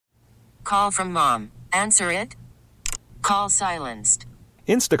call from mom. Answer it. Call silenced.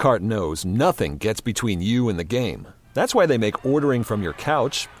 Instacart knows nothing gets between you and the game. That's why they make ordering from your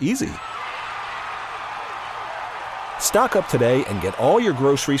couch easy. Stock up today and get all your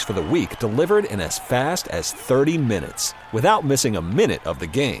groceries for the week delivered in as fast as 30 minutes without missing a minute of the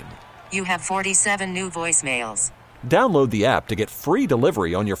game. You have 47 new voicemails. Download the app to get free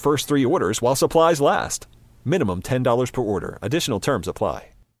delivery on your first 3 orders while supplies last. Minimum $10 per order. Additional terms apply.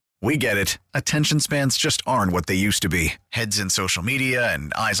 We get it. Attention spans just aren't what they used to be. Heads in social media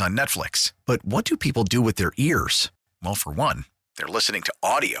and eyes on Netflix. But what do people do with their ears? Well, for one, they're listening to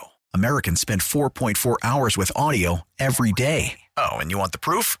audio. Americans spend 4.4 hours with audio every day. Oh, and you want the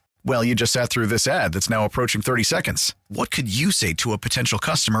proof? Well, you just sat through this ad that's now approaching 30 seconds. What could you say to a potential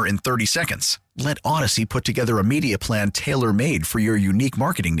customer in 30 seconds? Let Odyssey put together a media plan tailor-made for your unique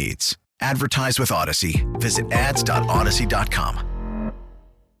marketing needs. Advertise with Odyssey. Visit ads.odyssey.com.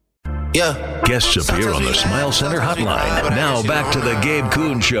 Yeah. Guests appear on the Smile Center hotline. Now back to the Gabe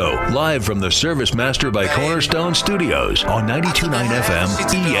Kuhn Show, live from the Service Master by Cornerstone Studios on 92.9 FM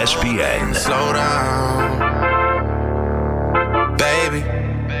ESPN. Slow down, baby.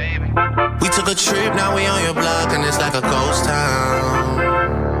 We took a trip, now we on your block, and it's like a ghost town,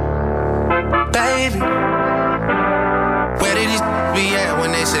 baby. Where did these be at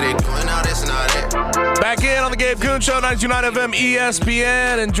when they said they doing all this and all that? Back in on the Gabe Kuhn Show, 92.9 FM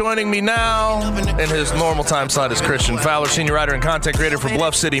ESPN, and joining me now in his normal time slot is Christian Fowler, senior writer and content creator for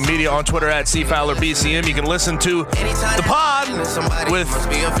Bluff City Media, on Twitter at CFowlerBCM. You can listen to the pod with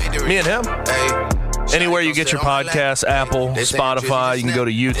me and him anywhere you get your podcasts, Apple, Spotify. You can go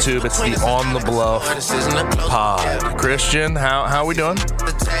to YouTube. It's the On the Bluff pod. Christian, how are we doing?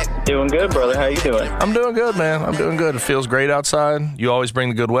 Doing good, brother. How you doing? I'm doing good, man. I'm doing good. It feels great outside. You always bring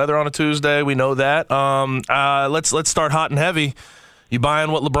the good weather on a Tuesday. We know that. Let's start hot and heavy. You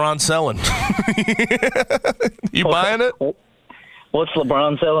buying what LeBron's selling? You buying it? What's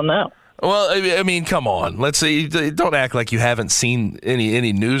LeBron selling now? Well, I mean, come on. Let's see. Don't act like you haven't seen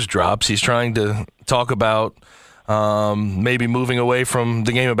any news drops. He's trying to talk about maybe moving away from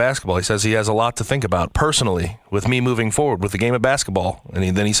the game of basketball. He says he has a lot to think about personally with me moving forward with the game of basketball.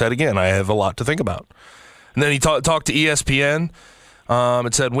 And then he said again, I have a lot to think about. And then he talked to ESPN.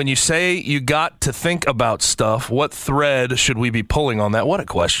 It said, when you say you got to think about stuff, what thread should we be pulling on that? What a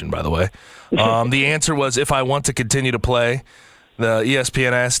question, by the way. The answer was, if I want to continue to play. The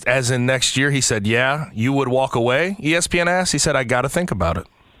ESPN asked, as in next year, he said, yeah, you would walk away? ESPN asked, he said, I got to think about it.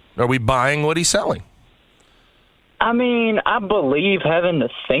 Are we buying what he's selling? I mean, I believe having to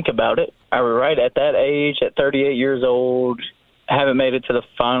think about it. I was right at that age, at 38 years old, haven't made it to the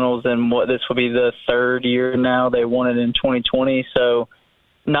finals, and this will be the third year now. They won it in 2020, so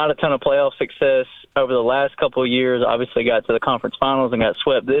not a ton of playoff success over the last couple of years. Obviously got to the conference finals and got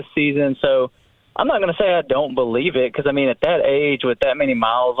swept this season, so I'm not going to say I don't believe it because, I mean, at that age with that many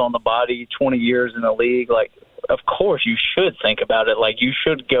miles on the body, 20 years in the league, like, of course you should think about it. Like, you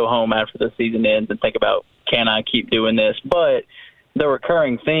should go home after the season ends and think about, can I keep doing this? But the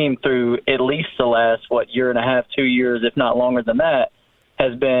recurring theme through at least the last, year and a half, 2 years, if not longer than that,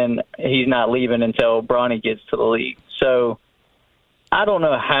 has been he's not leaving until Bronny gets to the league. So I don't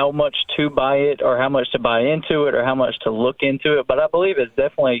know how much to buy it or how much to buy into it or how much to look into it, but I believe it's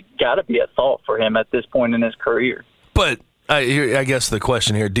definitely got to be a thought for him at this point in his career. But I guess the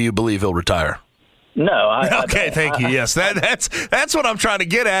question here, do you believe he'll retire? No. Okay, thank you. Yes, that's what I'm trying to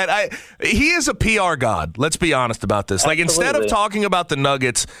get at. He is a PR god. Let's be honest about this. Like, instead of talking about the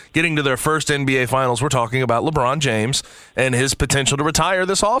Nuggets getting to their first NBA Finals, we're talking about LeBron James and his potential to retire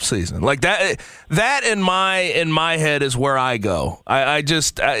this offseason. Like that in my head is where I go.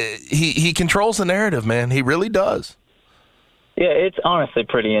 He controls the narrative, man. He really does. Yeah, it's honestly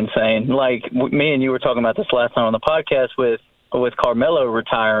pretty insane. Like, me and you were talking about this last time on the podcast with Carmelo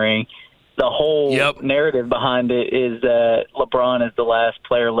retiring. The whole narrative behind it is that LeBron is the last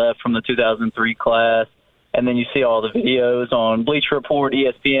player left from the 2003 class. And then you see all the videos on Bleacher Report,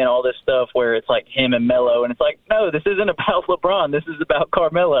 ESPN, all this stuff where it's like him and Melo. And it's like, no, this isn't about LeBron. This is about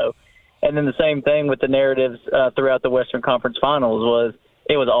Carmelo. And then the same thing with the narratives throughout the Western Conference Finals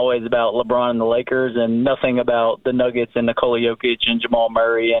it was always about LeBron and the Lakers and nothing about the Nuggets and Nikola Jokic and Jamal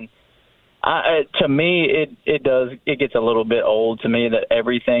Murray. And to me, it gets a little bit old to me that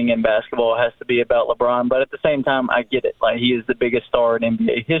everything in basketball has to be about LeBron. But at the same time, I get it. Like, he is the biggest star in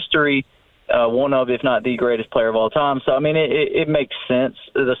NBA history, one of, if not the greatest player of all time. So, I mean, it makes sense.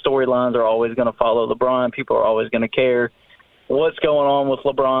 The storylines are always going to follow LeBron. People are always going to care what's going on with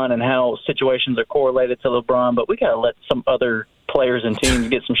LeBron and how situations are correlated to LeBron. But we got to let some other players and teams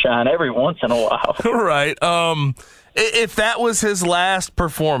get some shine every once in a while. Right. If that was his last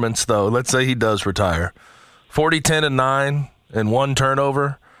performance, though, let's say he does retire, 40, 10, and 9, and 1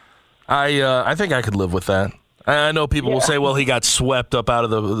 turnover, I think I could live with that. I know people will say, well, he got swept up out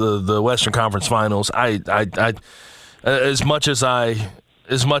of the Western Conference Finals. As much as I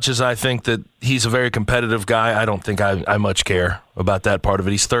think that he's a very competitive guy, I don't think I much care about that part of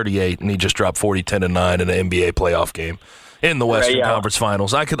it. He's 38, and he just dropped 40, 10, and 9 in an NBA playoff game in the Western Conference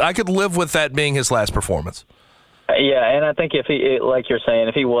Finals. I could live with that being his last performance. Yeah, and I think if he, like you're saying,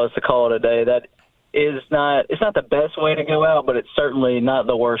 if he was to call it a day, that is not, it's not the best way to go out, but it's certainly not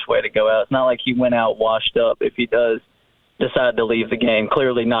the worst way to go out. It's not like he went out washed up if he does decide to leave the game.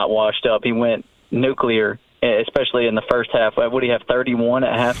 Clearly not washed up. He went nuclear, especially in the first half. What do you have, 31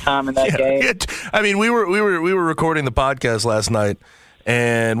 at halftime in that game? I mean, we were recording the podcast last night,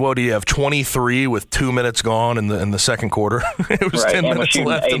 and what do you have, 23 with 2 minutes gone in the second quarter? It was 10 minutes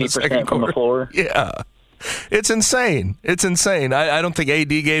left in the second quarter. From the floor. Yeah. It's insane. It's insane. I don't think AD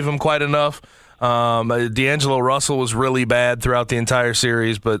gave him quite enough. D'Angelo Russell was really bad throughout the entire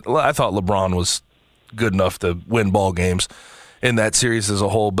series, but I thought LeBron was good enough to win ball games in that series as a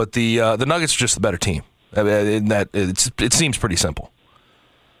whole. But the Nuggets are just the better team. I mean, it seems pretty simple.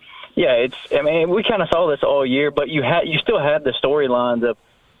 Yeah, we kind of saw this all year, but you still had the storylines of,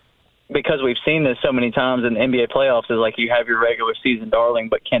 because we've seen this so many times in the NBA playoffs, is like you have your regular season darling,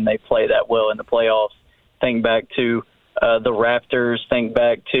 but can they play that well in the playoffs? Think back to the Raptors. Think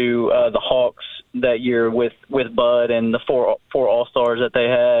back to the Hawks that year with Bud and the four All-Stars that they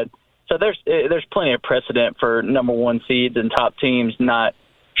had. So there's plenty of precedent for number one seeds and top teams not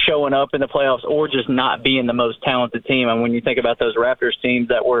showing up in the playoffs or just not being the most talented team. And when you think about those Raptors teams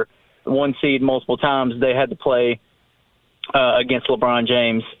that were one seed multiple times, they had to play against LeBron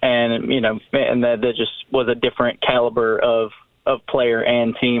James, and and that just was a different caliber of player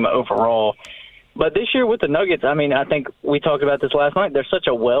and team overall. But this year with the Nuggets, I mean, I think we talked about this last night. They're such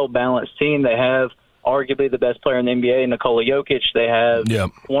a well-balanced team. They have arguably the best player in the NBA, Nikola Jokic. They have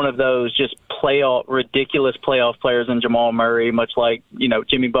one of those just ridiculous playoff players in Jamal Murray, much like,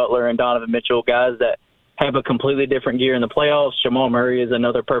 Jimmy Butler and Donovan Mitchell, guys that have a completely different gear in the playoffs. Jamal Murray is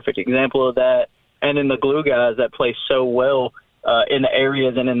another perfect example of that. And then the glue guys that play so well in the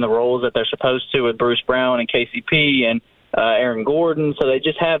areas and in the roles that they're supposed to, with Bruce Brown and KCP and Aaron Gordon. So they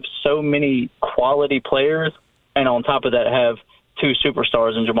just have so many quality players, and on top of that have two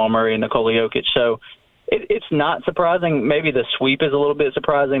superstars in Jamal Murray and Nikola Jokic. So it's not surprising. Maybe the sweep is a little bit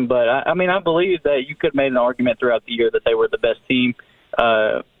surprising, but I believe that you could have made an argument throughout the year that they were the best team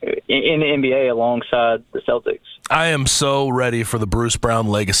in the NBA alongside the Celtics. I am so ready for the Bruce Brown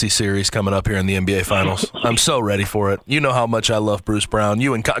Legacy Series coming up here in the NBA Finals. I'm so ready for it. You know how much I love Bruce Brown.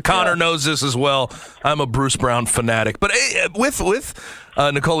 You and Connor knows this as well. I'm a Bruce Brown fanatic. But with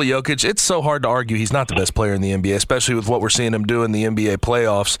Nikola Jokic, it's so hard to argue he's not the best player in the NBA, especially with what we're seeing him do in the NBA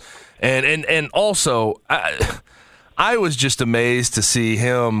playoffs. And also, I was just amazed to see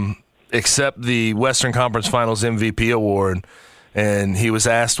him accept the Western Conference Finals MVP award, and he was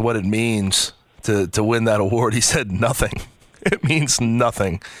asked what it means to win that award. He said nothing. It means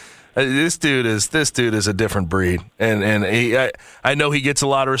nothing. This dude is a different breed, and I know he gets a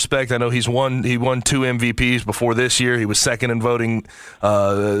lot of respect. I know he won 2 MVPs before this year. He was second in voting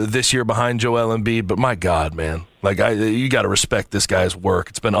this year behind Joel Embiid. But my God, man, you got to respect this guy's work.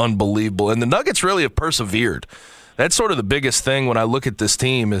 It's been unbelievable, and the Nuggets really have persevered. That's sort of the biggest thing when I look at this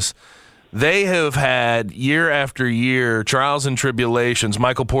team is they have had year after year trials and tribulations.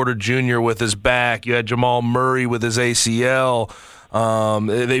 Michael Porter Jr. with his back. You had Jamal Murray with his ACL.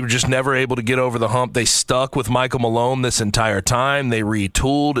 They were just never able to get over the hump. They stuck with Michael Malone this entire time. They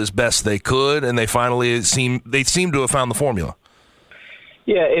retooled as best they could, and they finally seem to have found the formula.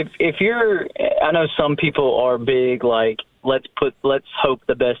 Yeah, if you're, I know some people are big, like let's hope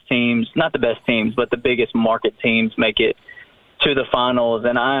the best teams, not the best teams, but the biggest market teams make it to the finals,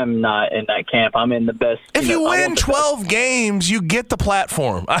 and I'm not in that camp. I'm in the best. If you win 12 games, you get the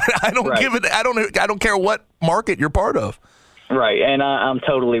platform. I don't give it. I don't care what market you're part of. Right, and I'm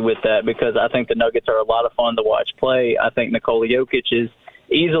totally with that because I think the Nuggets are a lot of fun to watch play. I think Nikola Jokic is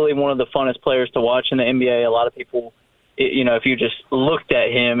easily one of the funnest players to watch in the NBA. A lot of people, if you just looked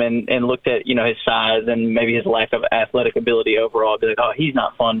at him and looked at, his size and maybe his lack of athletic ability overall, be like, oh, he's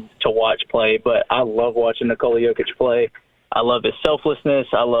not fun to watch play. But I love watching Nikola Jokic play. I love his selflessness.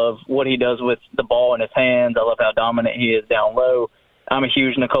 I love what he does with the ball in his hands. I love how dominant he is down low. I'm a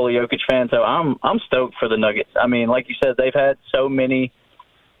huge Nikola Jokic fan, so I'm stoked for the Nuggets. I mean, like you said, they've had so many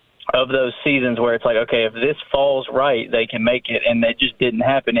of those seasons where it's like, okay, if this falls right, they can make it, and that just didn't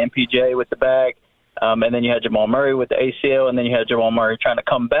happen. MPJ with the back, And then you had Jamal Murray with the ACL, and then you had Jamal Murray trying to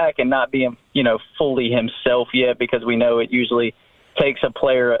come back and not being, fully himself yet, because we know it usually takes a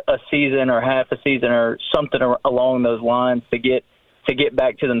player a season or half a season or something along those lines to get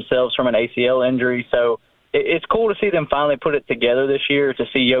back to themselves from an ACL injury. So it's cool to see them finally put it together this year, to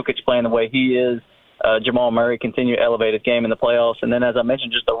see Jokic playing the way he is, Jamal Murray continue to elevate his game in the playoffs, and then, as I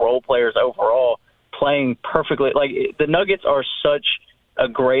mentioned, just the role players overall playing perfectly. Like, the Nuggets are such a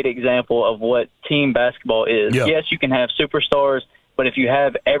great example of what team basketball is. Yeah. Yes, you can have superstars, but if you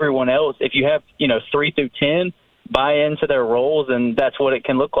have everyone else, if you have 3 through 10 buy into their roles, and that's what it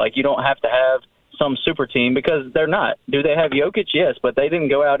can look like. You don't have to have some super team, because they're not. Do they have Jokic? Yes, but they didn't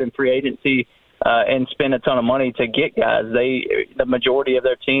go out in free agency and spend a ton of money to get guys. The majority of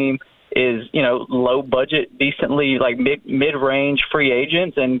their team is, low budget, decently like mid-range free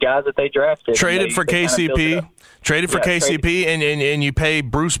agents and guys that they drafted. Traded for KCP. And you pay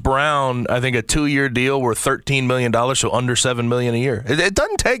Bruce Brown, I think, a 2-year deal worth $13 million, so under $7 million a year. It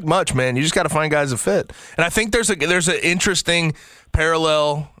doesn't take much, man. You just got to find guys that fit. And I think there's an interesting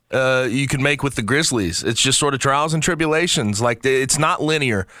parallel you can make with the Grizzlies. It's just sort of trials and tribulations. Like, it's not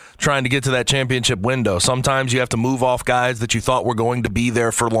linear trying to get to that championship window. Sometimes you have to move off guys that you thought were going to be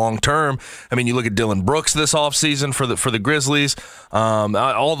there for long term. I mean, you look at Dylan Brooks this offseason for the Grizzlies.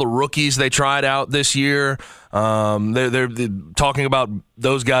 All the rookies they tried out this year. They're talking about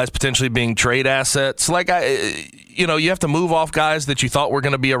those guys potentially being trade assets. Like, you have to move off guys that you thought were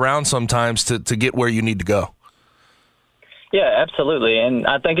going to be around sometimes to get where you need to go. Yeah, absolutely, and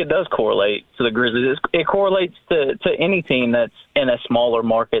I think it does correlate to the Grizzlies. It correlates to any team that's in a smaller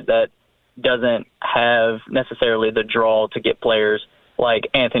market that doesn't have necessarily the draw to get players like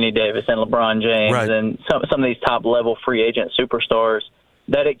Anthony Davis and LeBron James, right, and some of these top-level free agent superstars,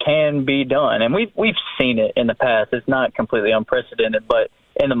 that it can be done. And we've seen it in the past. It's not completely unprecedented, but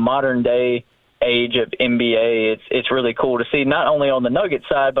in the modern-day age of NBA, it's really cool to see, not only on the Nuggets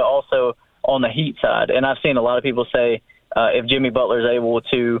side, but also on the Heat side. And I've seen a lot of people say, if Jimmy Butler is able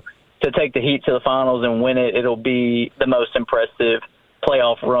to take the Heat to the finals and win it, it'll be the most impressive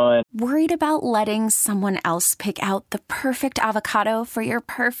playoff run. Worried about letting someone else pick out the perfect avocado for your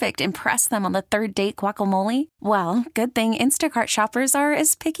perfect impress them on the third date guacamole? Well, good thing Instacart shoppers are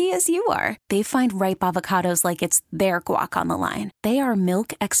as picky as you are. They find ripe avocados like it's their guac on the line. They are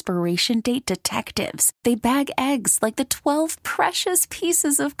milk expiration date detectives. They bag eggs like the 12 precious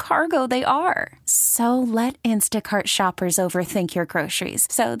pieces of cargo they are. So let Instacart shoppers overthink your groceries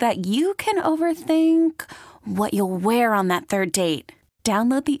so that you can overthink what you'll wear on that third date.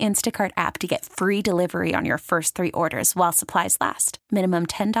 Download the Instacart app to get free delivery on your first 3 orders while supplies last. Minimum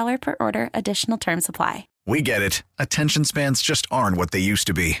 $10 per order. Additional terms apply. We get it. Attention spans just aren't what they used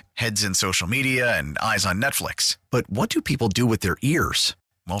to be. Heads in social media and eyes on Netflix. But what do people do with their ears?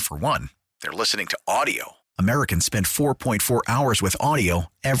 Well, for one, they're listening to audio. Americans spend 4.4 hours with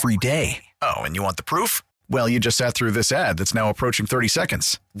audio every day. Oh, and you want the proof? Well, you just sat through this ad that's now approaching 30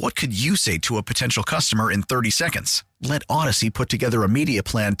 seconds. What could you say to a potential customer in 30 seconds? Let Odyssey put together a media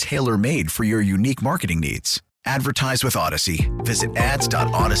plan tailor-made for your unique marketing needs. Advertise with Odyssey. Visit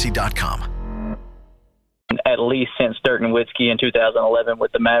ads.odyssey.com. At least since Dirk Nowitzki in 2011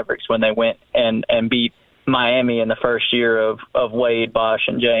 with the Mavericks, when they went and beat Miami in the first year of Wade, Bosh,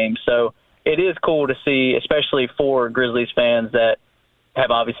 and James. So it is cool to see, especially for Grizzlies fans that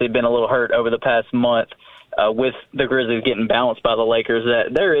have obviously been a little hurt over the past month, with the Grizzlies getting bounced by the Lakers,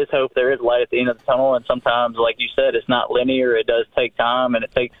 that there is hope, there is light at the end of the tunnel, and sometimes, like you said, it's not linear. It does take time, and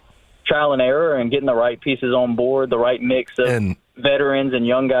it takes trial and error and getting the right pieces on board, the right mix of veterans and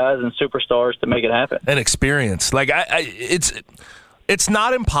young guys and superstars to make it happen. And experience. Like, it's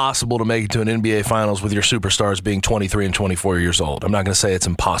not impossible to make it to an NBA Finals with your superstars being 23 and 24 years old. I'm not going to say it's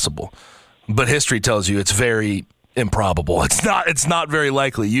impossible, but history tells you it's very improbable. It's not very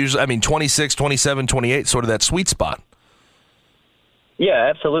likely. Usually, 26, 27, 28, sort of that sweet spot.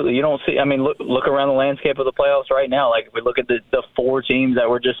 Yeah, absolutely. You don't see, look around the landscape of the playoffs right now. Like, if we look at the 4 teams that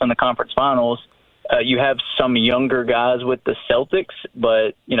were just in the conference finals, you have some younger guys with the Celtics,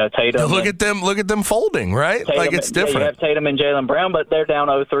 but, Tatum. Look at them folding, right? Tatum, like, it's different. You have Tatum and Jaylen Brown, but they're down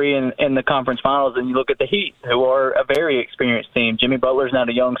 0-3 in the conference finals. And you look at the Heat, who are a very experienced team. Jimmy Butler's not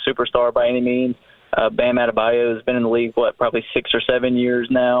a young superstar by any means. Bam Adebayo has been in the league, probably 6 or 7 years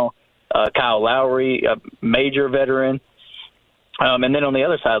now. Kyle Lowry, a major veteran. And then on the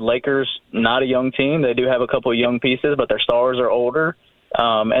other side, Lakers, not a young team. They do have a couple of young pieces, but their stars are older.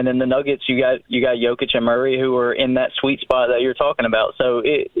 And then the Nuggets, you got Jokic and Murray, who are in that sweet spot that you're talking about. So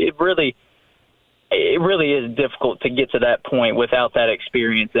it really is difficult to get to that point without that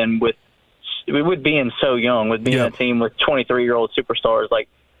experience, and with being so young, with being a team with 23-year-old superstars. Like,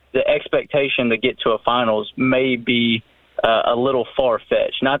 the expectation to get to a finals may be a little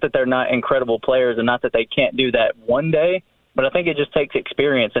far-fetched. Not that they're not incredible players and not that they can't do that one day, but I think it just takes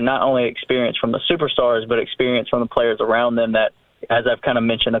experience, and not only experience from the superstars, but experience from the players around them that, as I've kind of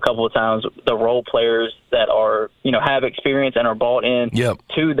mentioned a couple of times, the role players that are, have experience and are bought in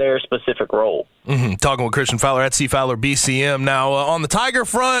to their specific role. Mm-hmm. Talking with Christian Fowler at C. Fowler BCM. Now, on the Tiger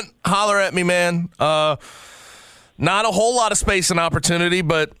front, holler at me, man. Not a whole lot of space and opportunity,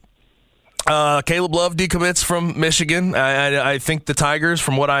 but Caleb Love decommits from Michigan. I think the Tigers,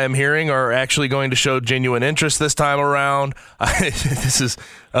 from what I am hearing, are actually going to show genuine interest this time around. This is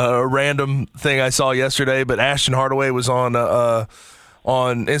a random thing I saw yesterday, but Ashton Hardaway was on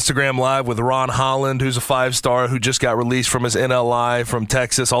Instagram Live with Ron Holland, who's a 5-star who just got released from his NLI from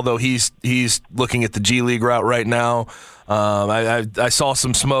Texas, although he's looking at the G League route right now. I saw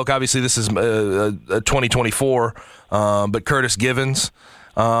some smoke. Obviously, this is 2024, but Curtis Givens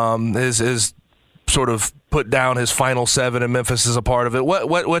is sort of put down his final 7, and Memphis is a part of it.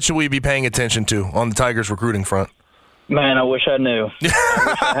 What should we be paying attention to on the Tigers recruiting front? Man, I wish I knew.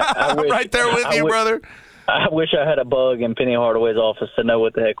 I'm right there with you, brother. I wish I had a bug in Penny Hardaway's office to know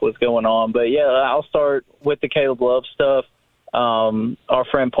what the heck was going on. But, yeah, I'll start with the Caleb Love stuff. Our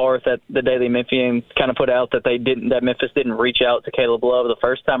friend Parth at the Daily Memphian kind of put out that that Memphis didn't reach out to Caleb Love the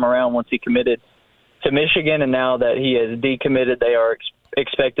first time around once he committed to Michigan, and now that he has decommitted, they are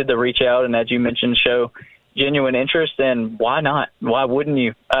expected to reach out and, as you mentioned, show genuine interest. And why not? Why wouldn't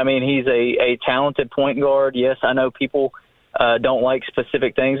you? I mean, he's a talented point guard. Yes, I know people don't like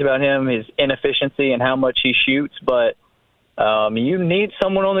specific things about him, his inefficiency and how much he shoots, but you need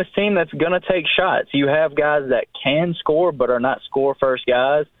someone on this team that's going to take shots. You have guys that can score but are not score-first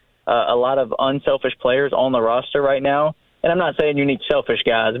guys, a lot of unselfish players on the roster right now. And I'm not saying you need selfish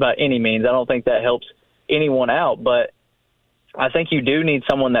guys by any means. I don't think that helps anyone out, but I think you do need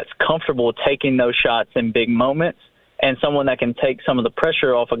someone that's comfortable taking those shots in big moments, and someone that can take some of the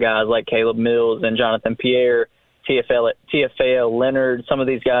pressure off of guys like Caleb Mills and Jonathan Pierre, TFL Leonard, some of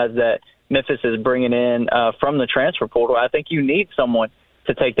these guys that Memphis is bringing in from the transfer portal. I think you need someone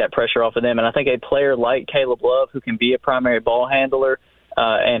to take that pressure off of them, and I think a player like Caleb Love, who can be a primary ball handler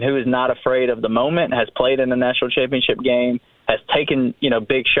and who is not afraid of the moment, has played in the national championship game, has taken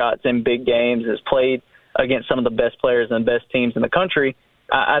big shots in big games, has played against some of the best players and best teams in the country.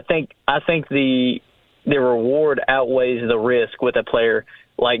 I think the reward outweighs the risk with a player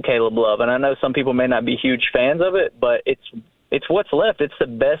like Caleb Love. And I know some people may not be huge fans of it, but it's what's left. It's the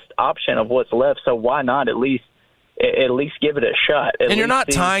best option of what's left. So why not at least give it a shot? And you're not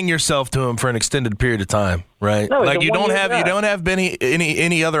tying yourself to him for an extended period of time, right? No, like you don't have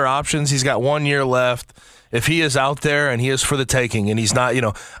any other options. He's got 1 year left. If he is out there and he is for the taking, and he's not,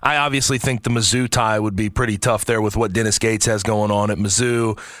 I obviously think the Mizzou tie would be pretty tough there with what Dennis Gates has going on at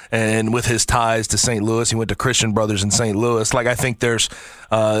Mizzou and with his ties to St. Louis. He went to Christian Brothers in St. Louis. Like, I think there's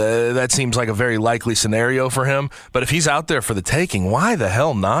that seems like a very likely scenario for him. But if he's out there for the taking, why the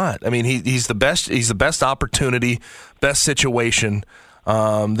hell not? I mean, he's the best. He's the best opportunity, best situation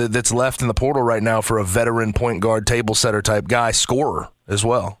that's left in the portal right now for a veteran point guard, table setter type guy, scorer as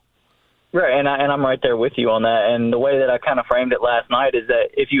well. Right, and I'm right there with you on that. And the way that I kind of framed it last night is that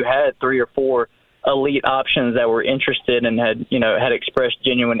if you had 3 or 4 elite options that were interested and had expressed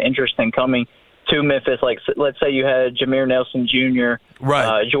genuine interest in coming to Memphis, like let's say you had Jameer Nelson Jr.,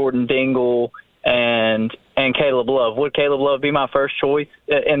 right, Jordan Dingle, and Caleb Love. Would Caleb Love be my first choice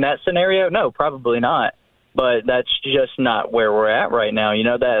in that scenario? No, probably not. But that's just not where we're at right now.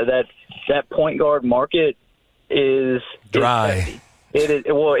 That point guard market is dry. It is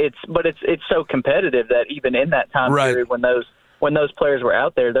it's so competitive that even in that time period when those players were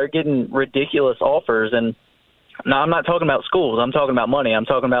out there, they're getting ridiculous offers. And now I'm not talking about schools. I'm talking about money. I'm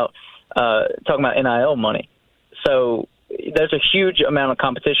talking about NIL money. So there's a huge amount of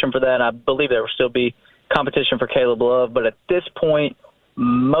competition for that. I believe there will still be competition for Caleb Love, but at this point,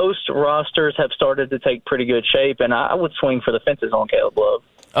 most rosters have started to take pretty good shape, and I would swing for the fences on Caleb Love.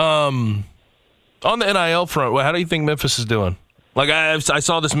 On the NIL front, how do you think Memphis is doing? Like I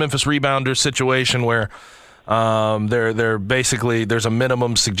saw this Memphis Rebounders situation where they're basically there's a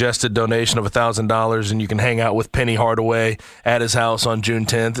minimum suggested donation of $1,000 and you can hang out with Penny Hardaway at his house on June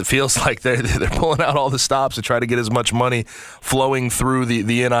 10th. It feels like they're pulling out all the stops to try to get as much money flowing through the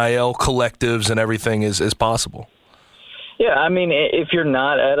NIL collectives and everything as possible. Yeah, I mean, if you're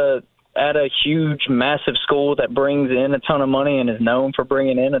not at a huge, massive school that brings in a ton of money and is known for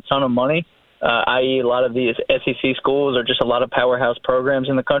bringing in a ton of money, i.e. a lot of these SEC schools are just a lot of powerhouse programs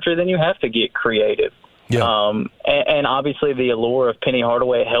in the country, then you have to get creative. Yeah. And obviously the allure of Penny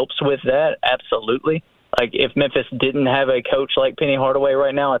Hardaway helps with that, absolutely. Like, if Memphis didn't have a coach like Penny Hardaway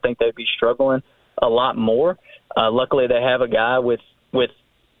right now, I think they'd be struggling a lot more. Luckily, they have a guy with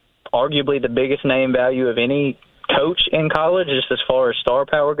arguably the biggest name value of any coach in college, just as far as star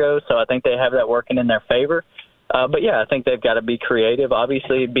power goes. So I think they have that working in their favor. But, yeah, I think they've got to be creative.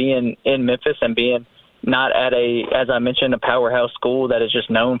 Obviously, being in Memphis and being not at as I mentioned, a powerhouse school that is just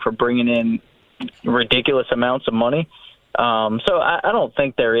known for bringing in ridiculous amounts of money. So I don't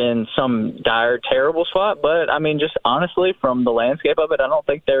think they're in some dire, terrible spot. But, I mean, just honestly, from the landscape of it, I don't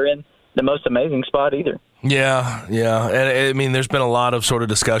think they're in the most amazing spot either. Yeah. And I mean, there's been a lot of sort of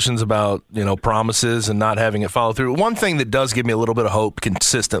discussions about, promises and not having it follow through. One thing that does give me a little bit of hope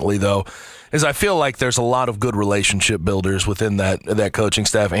consistently, though, is I feel like there's a lot of good relationship builders within that coaching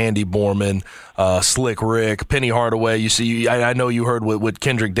staff. Andy Borman, Slick Rick, Penny Hardaway. You see, I know you heard with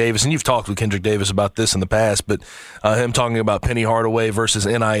Kendrick Davis, and you've talked with Kendrick Davis about this in the past, but him talking about Penny Hardaway versus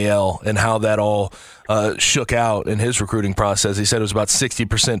NIL and how that all shook out in his recruiting process. He said it was about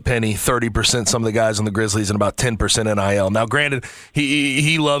 60% Penny, 30% some of the guys on the Grizzlies, and about 10% NIL. Now, granted,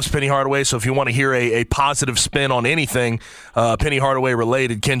 he loves Penny Hardaway, so if you want to hear a positive spin on anything Penny Hardaway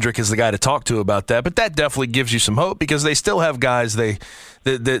related, Kendrick is the guy to talk to about that. But that definitely gives you some hope because they still have guys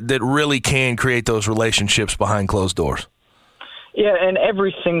that really can create those relationships behind closed doors. Yeah, and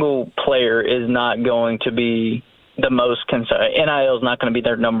every single player is not going to be the most concerned. NIL is not going to be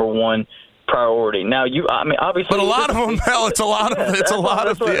their number one priority. Now, obviously, but a lot of them. Hell, it's a lot of. It's a lot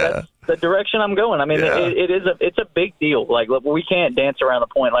of. Yeah. The direction I'm going. I mean, it's a big deal. Like, look, we can't dance around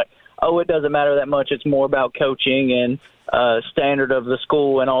the point. Like, it doesn't matter that much. It's more about coaching and standard of the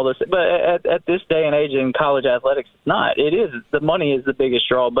school and all this. But at this day and age in college athletics, it's not. It is. The money is the biggest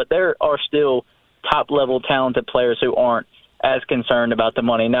draw, but there are still top-level talented players who aren't as concerned about the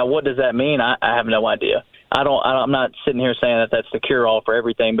money. Now, what does that mean? I have no idea. I'm not sitting here saying that that's the cure-all for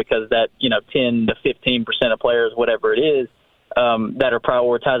everything because that, 10 to 15% of players, whatever it is, that are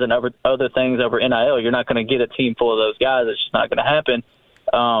prioritizing other things over NIL. You're not going to get a team full of those guys. It's just not going to happen.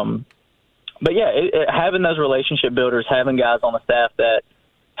 But, yeah, having those relationship builders, having guys on the staff that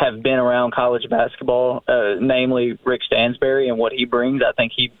have been around college basketball, namely Rick Stansbury and what he brings, I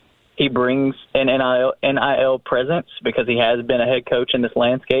think he brings an NIL presence because he has been a head coach in this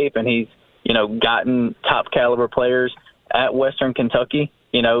landscape and he's, gotten top-caliber players at Western Kentucky,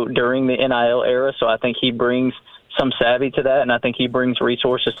 during the NIL era. So I think he brings some savvy to that, and I think he brings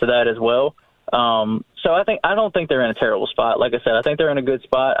resources to that as well. So I don't think they're in a terrible spot. Like I said, I think they're in a good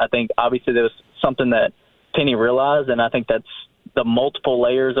spot. I think obviously there was something that Penny realized, and I think that's the multiple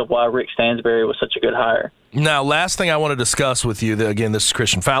layers of why Rick Stansbury was such a good hire. Now, last thing I want to discuss with you, again, this is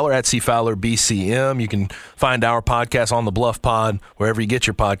Christian Fowler at CFowlerBCM. You can find our podcast on the Bluff Pod, wherever you get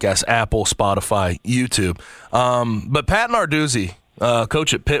your podcasts, Apple, Spotify, YouTube. But Pat Narduzzi,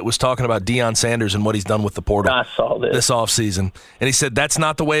 coach at Pitt, was talking about Deion Sanders and what he's done with the portal I saw this offseason. And he said that's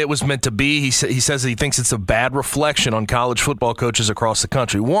not the way it was meant to be. He says he thinks it's a bad reflection on college football coaches across the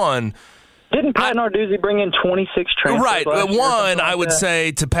country. Didn't Pat Narduzzi bring in 26 transfers? Right. I would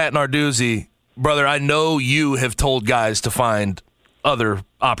say to Pat Narduzzi, brother, I know you have told guys to find other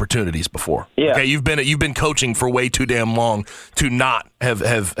opportunities before. Yeah. Okay, you've been coaching for way too damn long to not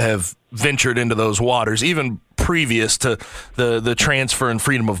have ventured into those waters, even previous to the transfer and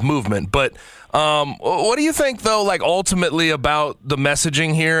freedom of movement. But what do you think, though, like ultimately about the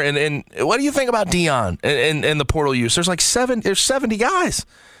messaging here, and what do you think about Deion and the portal use? There's 70 guys.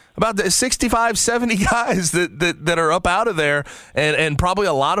 About 65, 70 guys that are up out of there, and probably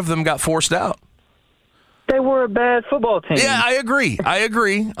a lot of them got forced out. They were a bad football team. Yeah, I agree.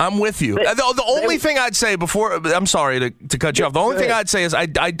 I'm with you. The only thing I'd say before, I'm sorry to cut you off. The only thing I'd say is I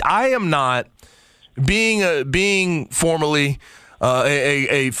am not, being formerly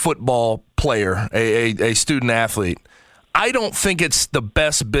a football player, a student athlete, I don't think it's the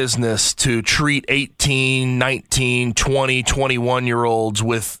best business to treat 18, 19, 20, 21-year-olds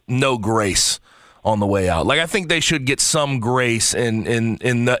with no grace on the way out. Like, I think they should get some grace in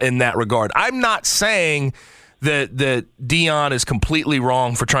that regard. I'm not saying that Deion is completely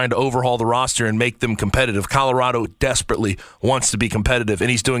wrong for trying to overhaul the roster and make them competitive. Colorado desperately wants to be competitive, and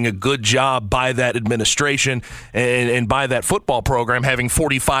he's doing a good job by that administration and by that football program, having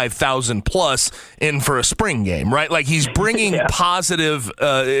 45,000 plus in for a spring game, right? Like, he's bringing positive,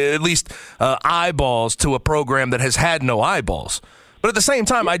 at least eyeballs to a program that has had no eyeballs. But at the same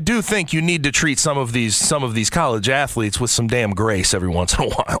time, I do think you need to treat some of these college athletes with some damn grace every once in a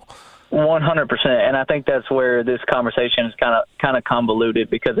while. 100%, and I think that's where this conversation is kind of convoluted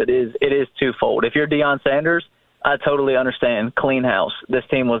because it is twofold. If you're Deion Sanders, I totally understand. Clean house. This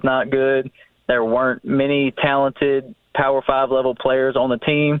team was not good. There weren't many talented Power 5 level players on the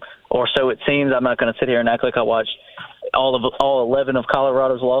team, or so it seems. I'm not going to sit here and act like I watched all 11 of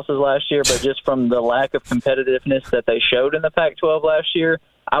Colorado's losses last year, but just from the lack of competitiveness that they showed in the Pac-12 last year,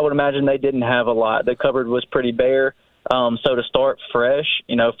 I would imagine they didn't have a lot. The cupboard was pretty bare. So to start fresh,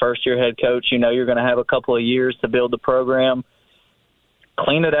 first-year head coach, you're going to have a couple of years to build the program.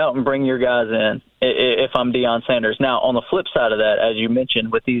 Clean it out and bring your guys in if I'm Deion Sanders. Now, on the flip side of that, as you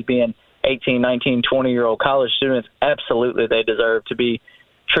mentioned, with these being 18, 19, 20-year-old college students, absolutely they deserve to be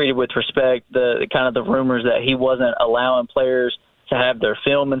treated with respect. The kind of the rumors that he wasn't allowing players to have their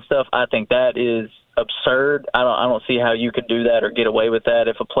film and stuff, I think that is absurd. I don't see how you could do that or get away with that.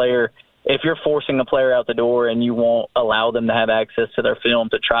 If you're forcing a player out the door and you won't allow them to have access to their film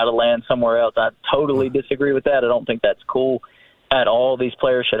to try to land somewhere else, I totally disagree with that. I don't think that's cool at all. These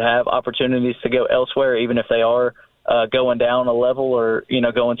players should have opportunities to go elsewhere, even if they are going down a level or,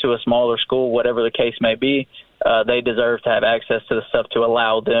 going to a smaller school, whatever the case may be. They deserve to have access to the stuff to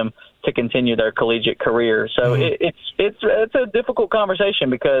allow them to continue their collegiate career. So it's a difficult conversation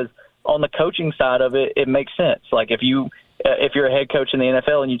because on the coaching side of it, it makes sense. Like if you're a head coach in the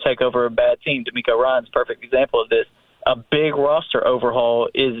NFL and you take over a bad team, D'Amico Ryan's a perfect example of this, a big roster overhaul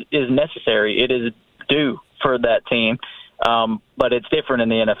is necessary. It is due for that team. But it's different in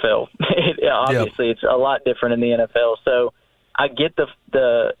the NFL. Obviously, It's a lot different in the NFL. So I get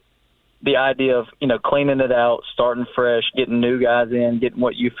the idea of, cleaning it out, starting fresh, getting new guys in, getting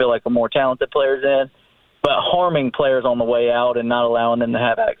what you feel like are more talented players in, but harming players on the way out and not allowing them to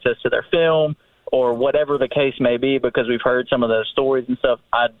have access to their film or whatever the case may be, because we've heard some of those stories and stuff.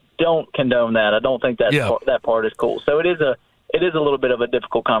 I don't condone that. I don't think that part is cool. So it is a little bit of a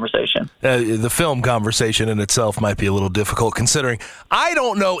difficult conversation. The film conversation in itself might be a little difficult considering I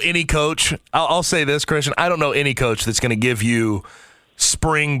don't know any coach. I'll say this, Christian. I don't know any coach that's going to give you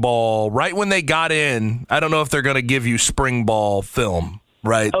spring ball right when they got in. I don't know if they're going to give you spring ball film.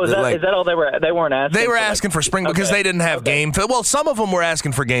 Right. Oh, is that all they weren't asking? They were asking for spring because they didn't have game film. Well, some of them were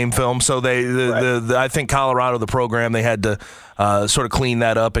asking for game film, so I think Colorado, the program, they had to sort of clean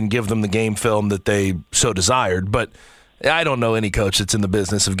that up and give them the game film that they so desired. But I don't know any coach that's in the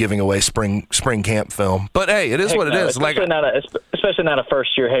business of giving away spring camp film. But hey, it is what it is. Especially not a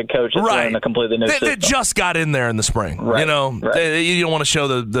first-year head coach that's running a completely new system. They just got in there in the spring. Right. You don't want to show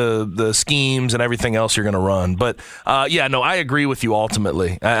the schemes and everything else you're going to run. But I agree with you.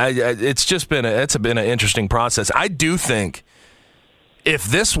 Ultimately, it's been an interesting process. I do think if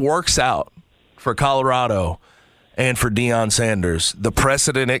this works out for Colorado and for Deion Sanders, the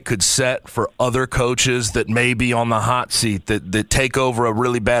precedent it could set for other coaches that may be on the hot seat that take over a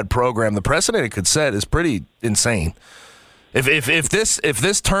really bad program, the precedent it could set is pretty insane. If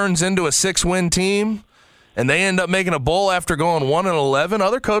this turns into a 6-win team and they end up making a bowl after going 1-11,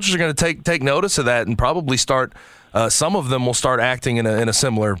 other coaches are going to take notice of that and probably start. Some of them will start acting in a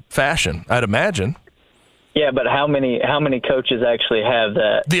similar fashion, I'd imagine. Yeah, but how many coaches actually have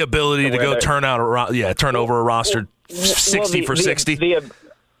that? The ability to go turn over a roster 60 for 60.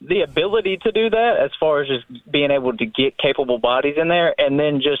 The ability to do that, as far as just being able to get capable bodies in there, and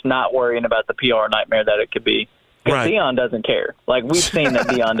then just not worrying about the PR nightmare that it could be. Because Deion doesn't care. Like we've seen that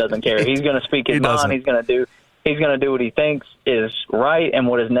Deion doesn't care. He's going to speak his mind. He's going to do what he thinks is right and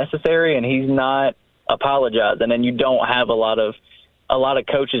what is necessary, and he's not apologizing. And you don't have a lot of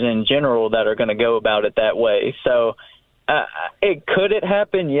coaches in general that are going to go about it that way. So could it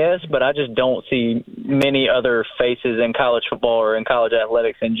happen? Yes, but I just don't see many other faces in college football or in college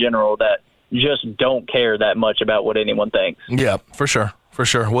athletics in general that just don't care that much about what anyone thinks. Yeah, for sure.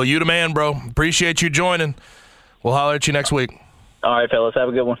 Well, you the man, bro. Appreciate you joining. We'll holler at you next week. All right, fellas. Have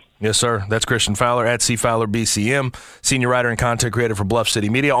a good one. Yes, sir. That's Christian Fowler at CFowlerBCM, senior writer and content creator for Bluff City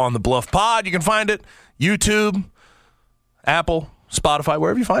Media on the Bluff Pod. You can find it YouTube, Apple, Spotify,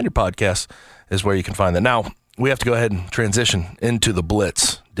 wherever you find your podcasts is where you can find that. Now, we have to go ahead and transition into the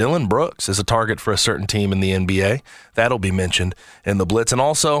Blitz. Dillon Brooks is a target for a certain team in the NBA. That'll be mentioned in the Blitz. And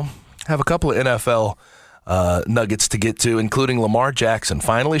also have a couple of NFL nuggets to get to, including Lamar Jackson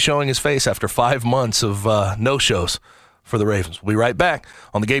finally showing his face after 5 months of no-shows for the Ravens. We'll be right back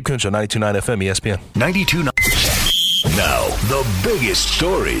on the Gabe Kuhn Show, 92.9 FM ESPN. 92.9. Now, the biggest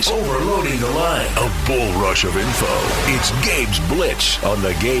stories overloading the line. A bull rush of info. It's Gabe's Blitz on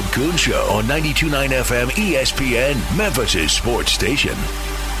the Gabe Kuhn Show on 92.9 FM ESPN, Memphis' sports station.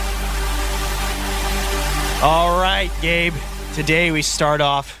 All right, Gabe. Today we start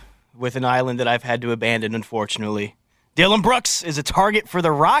off with an island that I've had to abandon, unfortunately. Dillon Brooks is a target for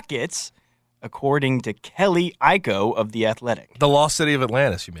the Rockets. according to Kelly Iko of The Athletic. The lost city of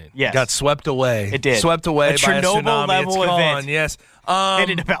Atlantis, you mean? Yes. Got swept away. It did. Swept away by a tsunami. Chernobyl-level event. Yes. Hit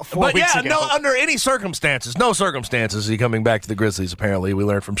it about 4 weeks ago. No, under any circumstances. No circumstances is he coming back to the Grizzlies, apparently. We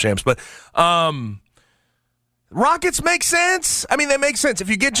learned from Shams. But Rockets make sense. I mean, they make sense. If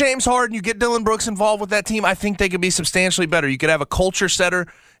you get James Harden, you get Dillon Brooks involved with that team, I think they could be substantially better. You could have a culture setter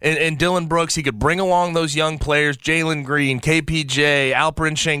in Dillon Brooks. He could bring along those young players, Jalen Green, KPJ,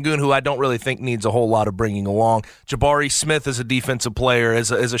 Alperen Şengün, who I don't really think needs a whole lot of bringing along. Jabari Smith as a defensive player,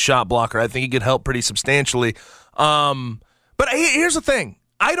 as a shot blocker. I think he could help pretty substantially. But here's the thing.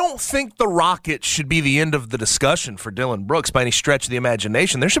 I don't think the Rockets should be the end of the discussion for Dillon Brooks by any stretch of the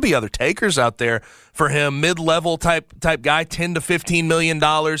imagination. There should be other takers out there for him, mid-level type guy, $10 to $15 million.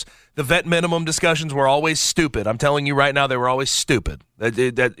 The vet minimum discussions were always stupid. I'm telling you right now, they were always stupid.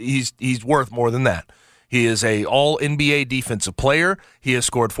 That he's worth more than that. He is a all-NBA defensive player. He has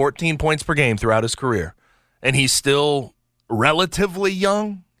scored 14 points per game throughout his career, and he's still relatively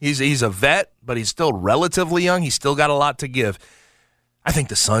young. He's a vet, but he's still relatively young. He's still got a lot to give. I think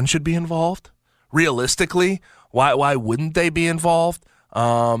the Suns should be involved. Realistically, why wouldn't they be involved?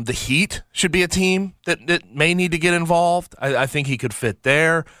 The Heat should be a team that may need to get involved. I think he could fit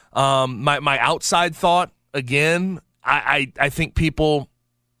there. My outside thought, again, I think people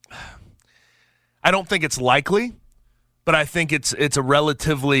 – I don't think it's likely, but I think it's a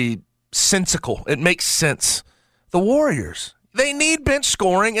relatively sensical. It makes sense. The Warriors – they need bench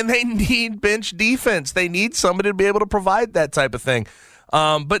scoring and they need bench defense. They need somebody to be able to provide that type of thing.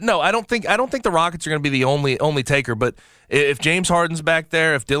 But no, I don't think the Rockets are going to be the only taker. But if James Harden's back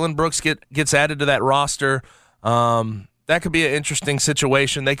there, if Dillon Brooks gets added to that roster, that could be an interesting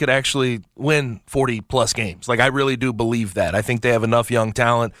situation. They could actually win 40-plus games. Like, I really do believe that. I think they have enough young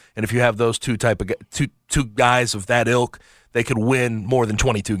talent, and if you have those two guys of that ilk, they could win more than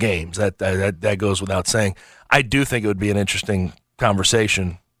 22 games. That goes without saying. I do think it would be an interesting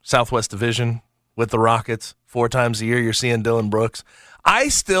conversation. Southwest Division with the Rockets, 4 times a year you're seeing Dillon Brooks. I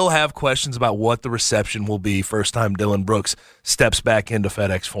still have questions about what the reception will be first time Dillon Brooks steps back into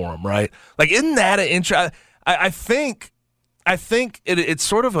FedEx Forum, right? Like, isn't that an intro? I think it's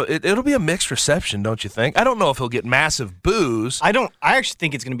sort of it'll be a mixed reception, don't you think? I don't know if he'll get massive boos. I actually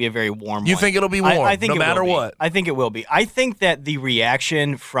think it's going to be a very warm You one. think it'll be warm, I think no matter what? I think it will be. I think that the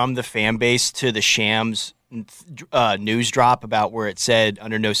reaction from the fan base to the Shams news drop about where it said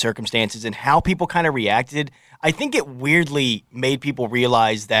under no circumstances and how people kind of reacted, I think it weirdly made people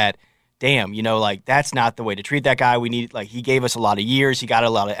realize that, damn, that's not the way to treat that guy. We need, he gave us a lot of years. He got a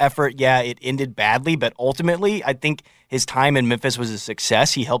lot of effort. Yeah, it ended badly, but ultimately, I think his time in Memphis was a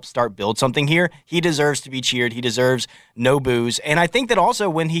success. He helped build something here. He deserves to be cheered. He deserves no boos. And I think that also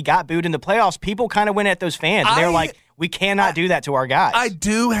when he got booed in the playoffs, people kind of went at those fans. They're like, we cannot do that to our guys. I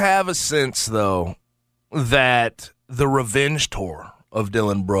do have a sense, though, that the revenge tour of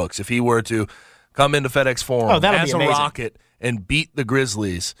Dillon Brooks, if he were to come into FedEx Forum as a Rocket and beat the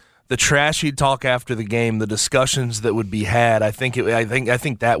Grizzlies, the trash he'd talk after the game, the discussions that would be had, I think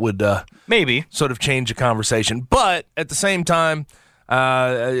that would maybe sort of change the conversation. But at the same time,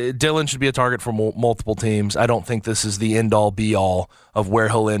 Dillon should be a target for multiple teams. I don't think this is the end-all, be-all of where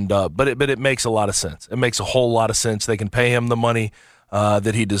he'll end up. But it makes a lot of sense. It makes a whole lot of sense. They can pay him the money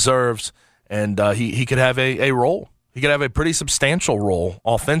that he deserves, and he could have a role. He could have a pretty substantial role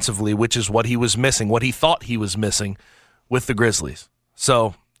offensively, which is what he was missing, what he thought he was missing with the Grizzlies.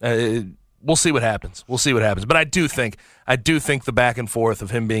 So we'll see what happens. But I do think the back and forth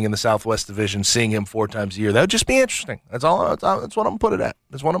of him being in the Southwest Division, seeing him 4 times a year, that would just be interesting. That's all. That's what I'm going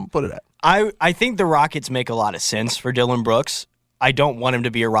to put it at. I think the Rockets make a lot of sense for Dillon Brooks. I don't want him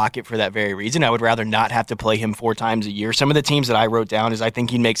to be a Rocket for that very reason. I would rather not have to play him 4 times a year. Some of the teams that I wrote down is I think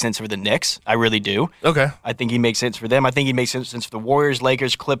he'd make sense for the Knicks. I really do. Okay. I think he'd make sense for them. I think he'd make sense for the Warriors,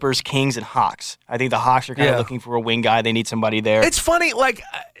 Lakers, Clippers, Kings, and Hawks. I think the Hawks are kind of looking for a wing guy. They need somebody there. It's funny,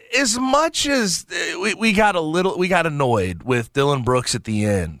 as much as we got annoyed with Dillon Brooks at the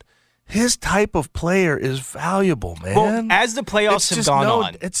end, his type of player is valuable, man. Well, as the playoffs have gone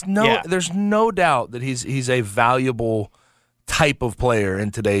on, there's no doubt that he's a valuable type of player in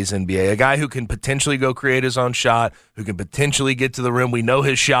today's NBA. A guy who can potentially go create his own shot, who can potentially get to the rim. We know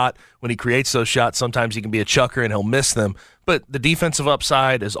his shot. When he creates those shots, sometimes he can be a chucker and he'll miss them. But the defensive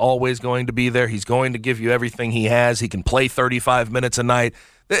upside is always going to be there. He's going to give you everything he has. He can play 35 minutes a night.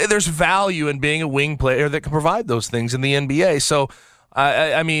 There's value in being a wing player that can provide those things in the NBA. So,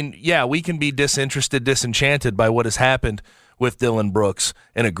 I mean, we can be disenchanted by what has happened with Dillon Brooks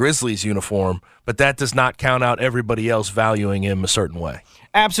in a Grizzlies uniform, but that does not count out everybody else valuing him a certain way.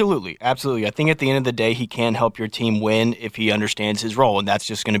 Absolutely. I think at the end of the day, he can help your team win if he understands his role, and that's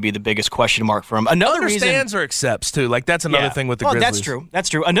just going to be the biggest question mark for him. Understands or accepts, too. Like, that's another thing with the Grizzlies. That's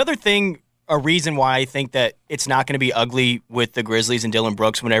true. Another thing, a reason why I think that it's not going to be ugly with the Grizzlies and Dillon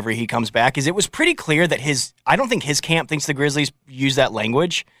Brooks whenever he comes back is it was pretty clear that I don't think his camp thinks the Grizzlies use that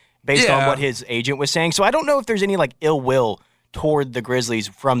language based on what his agent was saying. So I don't know if there's any, like, ill will toward the Grizzlies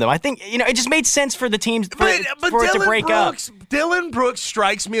from them. I think, it just made sense for the teams for it to break up. Dillon Brooks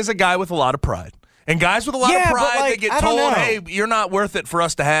strikes me as a guy with a lot of pride. And guys with a lot of pride, they get told, hey, you're not worth it for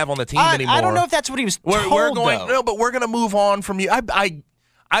us to have on the team anymore. I don't know if that's what he was told, but we're going to move on from you.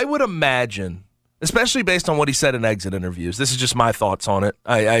 I would imagine, especially based on what he said in exit interviews, this is just my thoughts on it.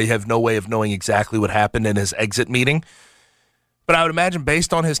 I have no way of knowing exactly what happened in his exit meeting. But I would imagine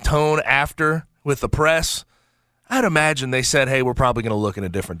based on his tone after with the press, I'd imagine they said, hey, we're probably going to look in a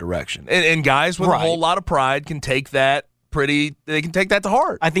different direction. And guys with a whole lot of pride can take that to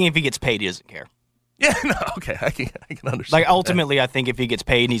heart. I think if he gets paid, he doesn't care. Yeah, no, okay, I can understand. Like, ultimately, I think if he gets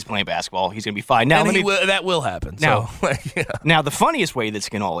paid and he's playing basketball, he's going to be fine. Now, that will happen. Now, the funniest way this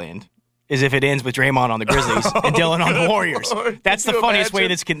can all end is if it ends with Draymond on the Grizzlies and Dillon on the Warriors. That's the funniest way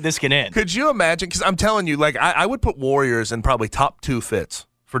this can end. Could you imagine? Because I'm telling you, like, I would put Warriors in probably top 2 fits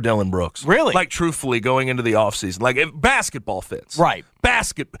for Dillon Brooks. Really? Like, truthfully, going into the offseason. Like, if basketball fits. Right.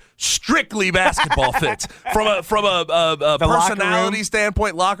 Strictly basketball fits. From a personality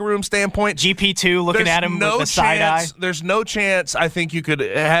standpoint, locker room standpoint. GP2 looking at him with the side eye. There's no chance I think you could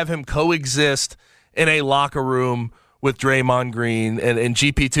have him coexist in a locker room with Draymond Green and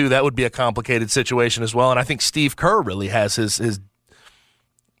GP2. That would be a complicated situation as well. And I think Steve Kerr really has his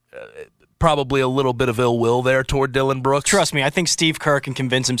probably a little bit of ill will there toward Dillon Brooks. Trust me, I think Steve Kerr can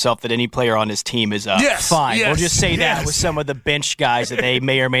convince himself that any player on his team is fine. We'll just say that with some of the bench guys that they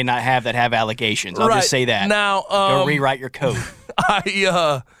may or may not have that have allegations. I'll just say that. Now, go rewrite your code.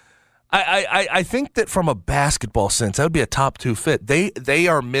 I think that from a basketball sense, that would be a top 2 fit. They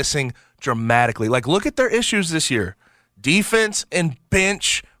are missing dramatically. Like, look at their issues this year. Defense and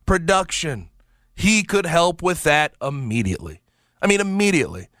bench production. He could help with that immediately.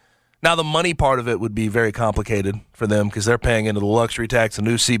 Immediately. Now, the money part of it would be very complicated for them because they're paying into the luxury tax. The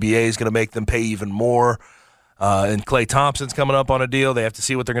new CBA is going to make them pay even more. And Klay Thompson's coming up on a deal. They have to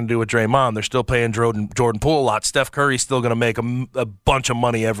see what they're going to do with Draymond. They're still paying Jordan Poole a lot. Steph Curry's still going to make a bunch of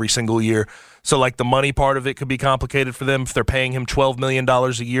money every single year. So, like, the money part of it could be complicated for them if they're paying him $12 million a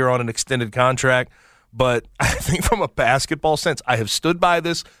year on an extended contract. But I think from a basketball sense, I have stood by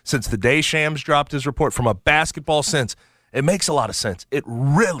this since the day Shams dropped his report. From a basketball sense, it makes a lot of sense. It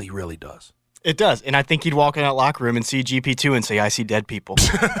really, really does. It does. And I think you'd walk in that locker room and see GP2 and say, I see dead people.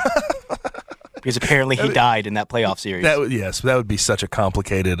 Because apparently he died in that playoff series. That would be such a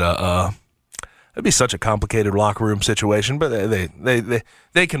complicated locker room situation, but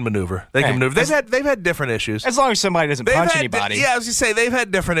they can maneuver. They can maneuver. They've had different issues. As long as somebody doesn't punch anybody. I was going to say, they've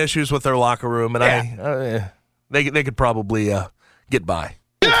had different issues with their locker room, and they could probably get by.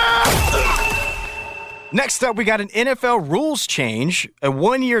 Next up, we got an NFL rules change. A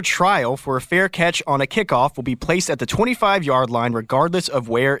 1-year trial for a fair catch on a kickoff will be placed at the 25-yard line regardless of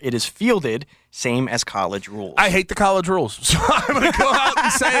where it is fielded, same as college rules. I hate the college rules, so I'm going to go out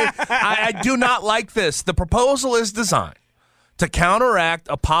and say I do not like this. The proposal is designed to counteract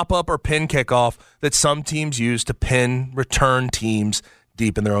a pop-up or pin kickoff that some teams use to pin return teams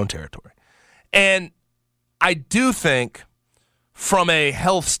deep in their own territory. And I do think from a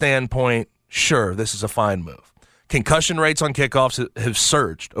health standpoint, sure, this is a fine move. Concussion rates on kickoffs have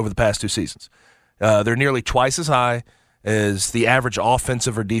surged over the past 2 seasons. They're nearly twice as high as the average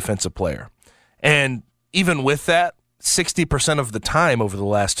offensive or defensive player. And even with that, 60% of the time over the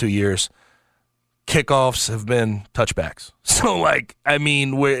last 2 years, kickoffs have been touchbacks. So,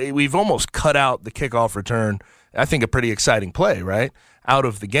 we've almost cut out the kickoff return. I think a pretty exciting play, right, out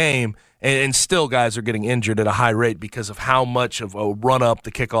of the game. And still guys are getting injured at a high rate because of how much of a run-up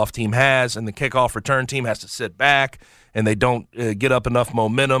the kickoff team has, and the kickoff return team has to sit back, and they don't get up enough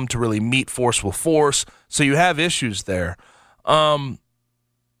momentum to really meet force with force. So you have issues there.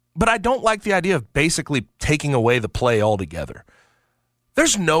 But I don't like the idea of basically taking away the play altogether.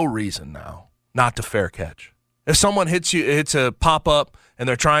 There's no reason now not to fair catch. If someone hits a pop-up and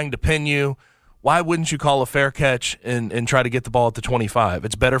they're trying to pin you, why wouldn't you call a fair catch and try to get the ball at the 25?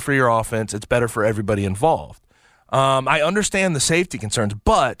 It's better for your offense. It's better for everybody involved. I understand the safety concerns,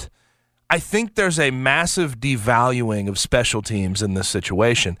 but I think there's a massive devaluing of special teams in this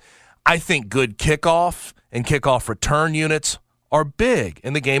situation. I think good kickoff and kickoff return units are big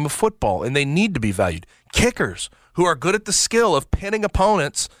in the game of football, and they need to be valued. Kickers who are good at the skill of pinning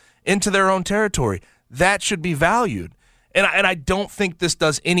opponents into their own territory. That should be valued. And I don't think this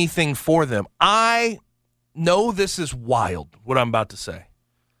does anything for them. I know this is wild, what I'm about to say.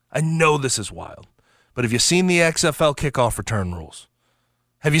 I know this is wild. But have you seen the XFL kickoff return rules?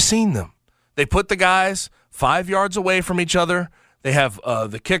 Have you seen them? They put the guys 5 yards away from each other. They have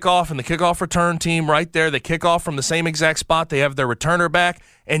the kickoff and the kickoff return team right there. They kick off from the same exact spot. They have their returner back,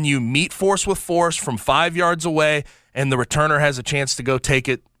 and you meet force with force from 5 yards away, and the returner has a chance to go take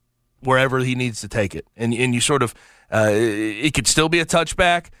it wherever he needs to take it. And you sort of it could still be a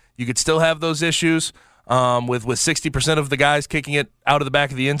touchback. You could still have those issues with 60% of the guys kicking it out of the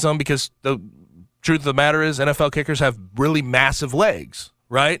back of the end zone, because the truth of the matter is NFL kickers have really massive legs,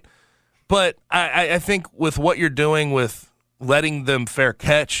 right? But I think with what you're doing with letting them fair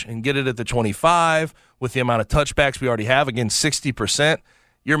catch and get it at the 25 with the amount of touchbacks we already have, again, 60%,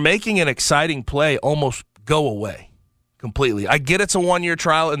 you're making an exciting play almost go away completely. I get it's a one-year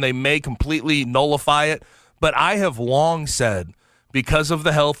trial and they may completely nullify it, but I have long said, because of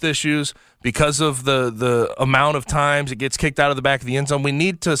the health issues, because of the amount of times it gets kicked out of the back of the end zone, we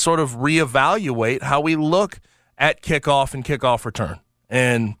need to sort of reevaluate how we look at kickoff and kickoff return.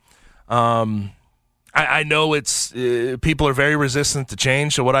 And I know it's people are very resistant to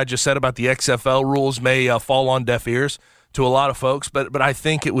change, so what I just said about the XFL rules may fall on deaf ears to a lot of folks, but I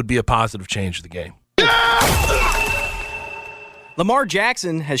think it would be a positive change to the game. Lamar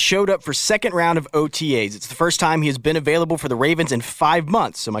Jackson has showed up for second round of OTAs. It's the first time he has been available for the Ravens in 5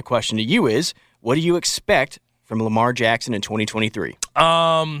 months. So my question to you is, what do you expect from Lamar Jackson in 2023?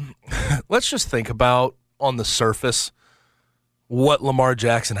 Let's just think about, on the surface, what Lamar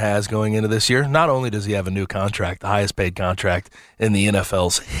Jackson has going into this year. Not only does he have a new contract, the highest paid contract in the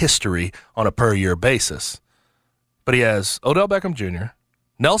NFL's history on a per-year basis, but he has Odell Beckham Jr.,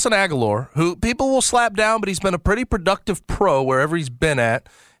 Nelson Aguilar, who people will slap down, but he's been a pretty productive pro wherever he's been at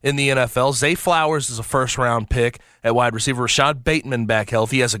in the NFL. Zay Flowers is a first-round pick at wide receiver. Rashad Bateman back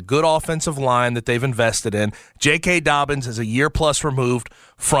healthy. He has a good offensive line that they've invested in. J.K. Dobbins is a year-plus removed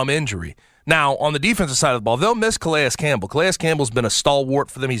from injury. Now, on the defensive side of the ball, they'll miss Calais Campbell. Calais Campbell's been a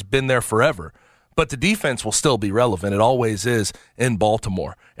stalwart for them. He's been there forever. But the defense will still be relevant. It always is in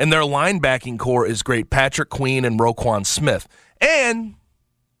Baltimore. And their linebacking core is great. Patrick Queen and Roquan Smith. And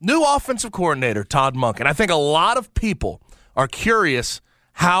new offensive coordinator, Todd Monken. I think a lot of people are curious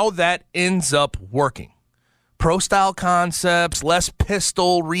how that ends up working. Pro-style concepts, less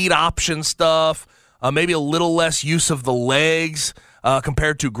pistol, read option stuff, maybe a little less use of the legs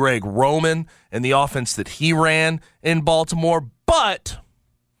compared to Greg Roman and the offense that he ran in Baltimore. But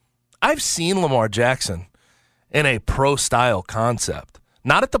I've seen Lamar Jackson in a pro-style concept.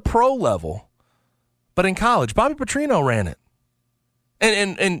 Not at the pro level, but in college. Bobby Petrino ran it.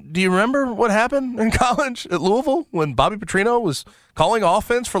 And do you remember what happened in college at Louisville when Bobby Petrino was calling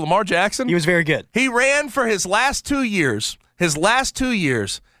offense for Lamar Jackson? He was very good. He ran for his last 2 years. His last 2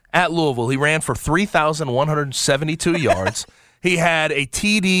 years at Louisville, he ran for 3,172 yards. He had a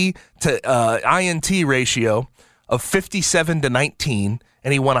TD to INT ratio of 57-19,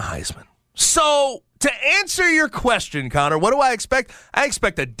 and he won a Heisman. So, to answer your question, Connor, what do I expect? I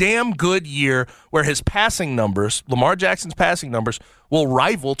expect a damn good year where his passing numbers, Lamar Jackson's passing numbers, will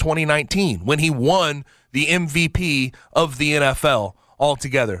rival 2019 when he won the MVP of the NFL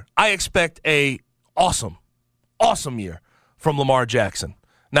altogether. I expect a awesome year from Lamar Jackson.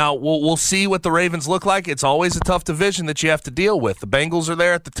 Now, we'll see what the Ravens look like. It's always a tough division that you have to deal with. The Bengals are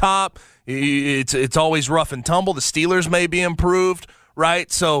there at the top. It's always rough and tumble. The Steelers may be improved,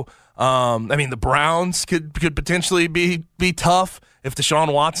 right? So, the Browns could potentially be tough if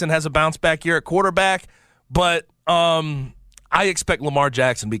Deshaun Watson has a bounce-back year at quarterback. But I expect Lamar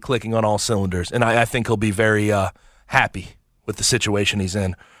Jackson to be clicking on all cylinders, and I think he'll be very happy with the situation he's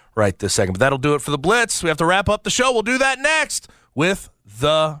in right this second. But that'll do it for the Blitz. We have to wrap up the show. We'll do that next with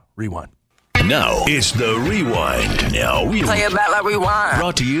the Rewind. Now it's the Rewind. Now we play it back like Rewind.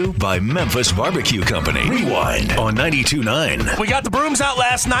 Brought to you by Memphis Barbecue Company. Rewind on 92.9. We got the brooms out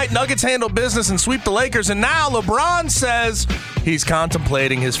last night. Nuggets handled business and sweep the Lakers. And now LeBron says he's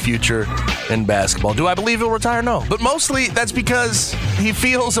contemplating his future in basketball. Do I believe he'll retire? No. But mostly that's because he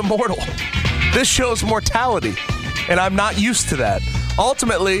feels immortal. This shows mortality, and I'm not used to that.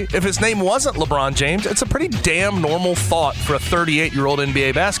 Ultimately, if his name wasn't LeBron James, it's a pretty damn normal thought for a 38-year-old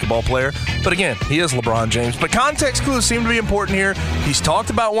NBA basketball player. But again, he is LeBron James. But context clues seem to be important here. He's talked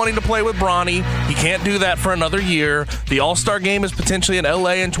about wanting to play with Bronny. He can't do that for another year. The All-Star game is potentially in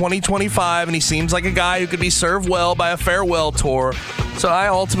L.A. in 2025, and he seems like a guy who could be served well by a farewell tour. So I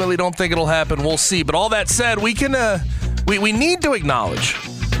ultimately don't think it'll happen. We'll see. But all that said, we need to acknowledge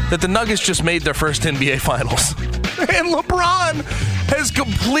that the Nuggets just made their first NBA Finals. And LeBron has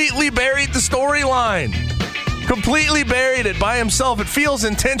completely buried the storyline. Completely buried it by himself. It feels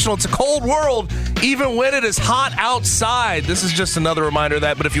intentional. It's a cold world, even when it is hot outside. This is just another reminder of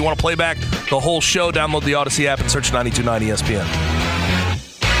that. But if you want to play back the whole show, download the Odyssey app and search 92.9 ESPN.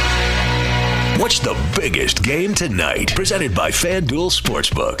 What's the biggest game tonight? Presented by FanDuel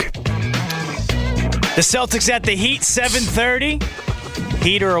Sportsbook. The Celtics at the Heat, 7:30.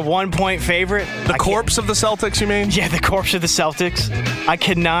 Heat are a 1-point favorite. The corpse of the Celtics, you mean? Yeah, the corpse of the Celtics. I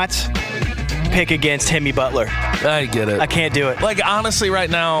cannot pick against Jimmy Butler. I get it. I can't do it. Like, honestly, right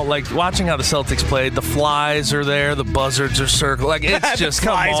now, like, watching how the Celtics played, the flies are there, the buzzards are circling. Like, it's just,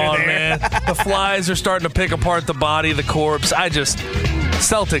 come on, man. The flies are starting to pick apart the body of the corpse.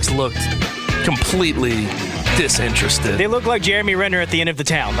 Celtics looked completely disinterested. They look like Jeremy Renner at the end of the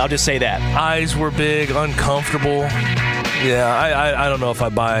town. I'll just say that. Eyes were big, uncomfortable. Yeah, I don't know if I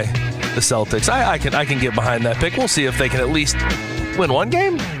buy the Celtics. I can get behind that pick. We'll see if they can at least win one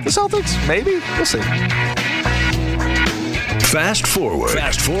game. The Celtics, maybe. We'll see. Fast forward.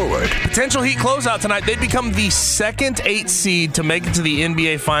 Potential Heat closeout tonight. They'd become the second 8 seed to make it to the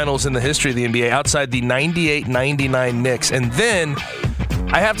NBA Finals in the history of the NBA, outside the 98-99 Knicks. And then,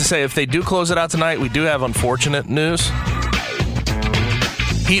 I have to say, if they do close it out tonight, we do have unfortunate news.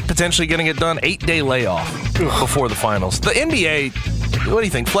 Heat potentially getting it done. 8-day layoff before the Finals. The NBA, what do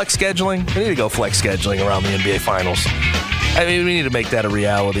you think? Flex scheduling? We need to go flex scheduling around the NBA Finals. I mean, we need to make that a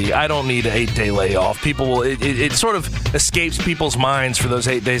reality. I don't need an 8-day layoff. People will. It sort of escapes people's minds for those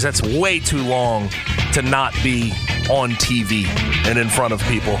 8 days. That's way too long to not be on TV and in front of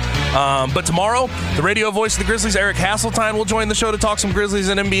people. But tomorrow, the radio voice of the Grizzlies, Eric Hasseltine, will join the show to talk some Grizzlies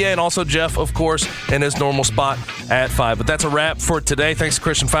and NBA, and also Jeff, of course, in his normal spot at 5. But that's a wrap for today. Thanks to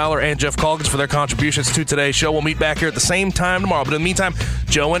Christian Fowler and Jeff Calkins for their contributions to today's show. We'll meet back here at the same time tomorrow. But in the meantime,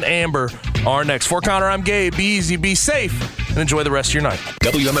 Joe and Amber are next. For Connor, I'm Gabe. Be easy, be safe, and enjoy the rest of your night.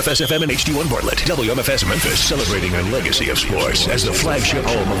 WMFS-FM and HD1 Bartlett. WMFS Memphis, celebrating a legacy of sports as the flagship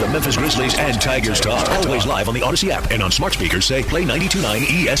home of the Memphis Grizzlies and Tigers Talk. Always live on the Odyssey app and on smart speakers. Say, play 92.9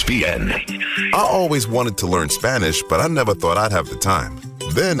 ESPN. I always wanted to learn Spanish, but I never thought I'd have the time.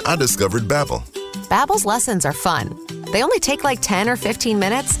 Then I discovered Babbel. Babbel's lessons are fun. They only take like 10 or 15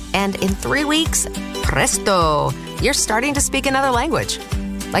 minutes, and in 3 weeks, presto, you're starting to speak another language.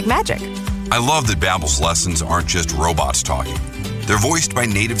 Like magic. I love that Babbel's lessons aren't just robots talking. They're voiced by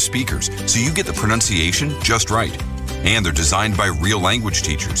native speakers, so you get the pronunciation just right. And they're designed by real language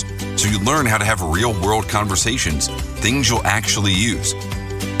teachers, so you learn how to have real-world conversations, things you'll actually use.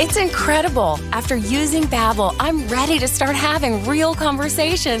 It's incredible. After using Babbel, I'm ready to start having real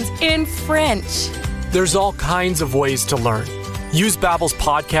conversations in French. There's all kinds of ways to learn. Use Babbel's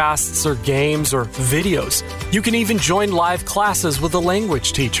podcasts or games or videos. You can even join live classes with a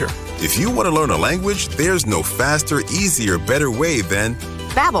language teacher. If you want to learn a language, there's no faster, easier, better way than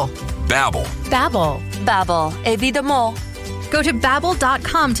Babbel. Babbel. Babbel. Babbel. Évidemment. Go to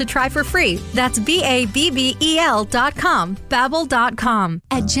Babbel.com to try for free. That's Babbel.com. Babbel.com.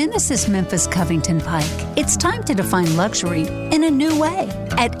 At Genesis Memphis Covington Pike, it's time to define luxury in a new way.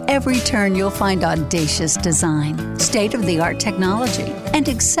 At every turn, you'll find audacious design, state-of-the-art technology, and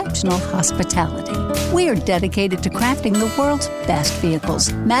exceptional hospitality. We are dedicated to crafting the world's best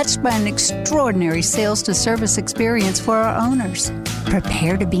vehicles, matched by an extraordinary sales-to-service experience for our owners.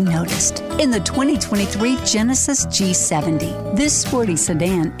 Prepare to be noticed in the 2023 Genesis G70. This sporty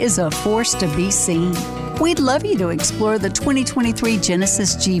sedan is a force to be seen. We'd love you to explore the 2023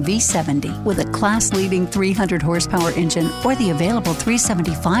 Genesis GV70 with a class-leading 300-horsepower engine or the available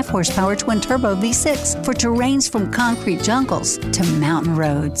 375-horsepower twin-turbo V6 for terrains from concrete jungles to mountain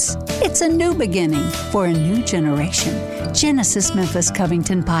roads. It's a new beginning for a new generation. Genesis Memphis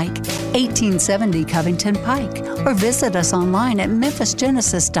Covington Pike, 1870 Covington Pike, or visit us online at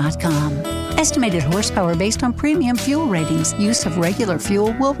memphisgenesis.com. Estimated horsepower based on premium fuel ratings. Use of regular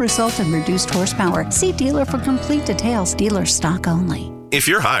fuel will result in reduced horsepower. See dealer for complete details. Dealer stock only. If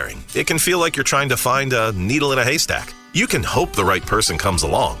you're hiring, it can feel like you're trying to find a needle in a haystack. You can hope the right person comes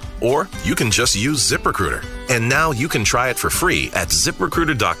along, or you can just use ZipRecruiter. And now you can try it for free at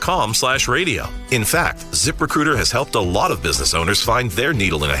ZipRecruiter.com/radio. In fact, ZipRecruiter has helped a lot of business owners find their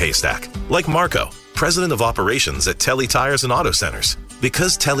needle in a haystack, like Marco, president of operations at Telly Tires and Auto Centers.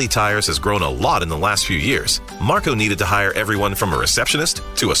 Because Telly Tires has grown a lot in the last few years, Marco needed to hire everyone from a receptionist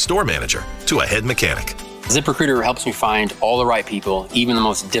to a store manager to a head mechanic. ZipRecruiter helps me find all the right people, even the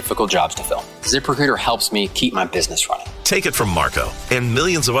most difficult jobs to fill. ZipRecruiter helps me keep my business running. Take it from Marco and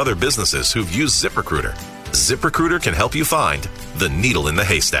millions of other businesses who've used ZipRecruiter. ZipRecruiter can help you find the needle in the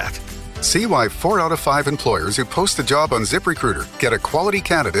haystack. See why 4 out of 5 employers who post a job on ZipRecruiter get a quality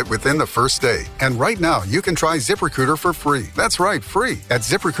candidate within the first day. And right now, you can try ZipRecruiter for free. That's right, free at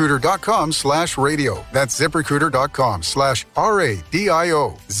ZipRecruiter.com/radio. That's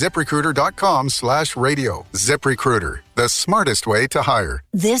ZipRecruiter.com/RADIO. ZipRecruiter.com/radio. ZipRecruiter, the smartest way to hire.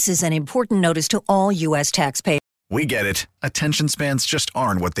 This is an important notice to all U.S. taxpayers. We get it. Attention spans just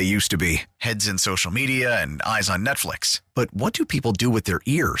aren't what they used to be. Heads in social media and eyes on Netflix. But what do people do with their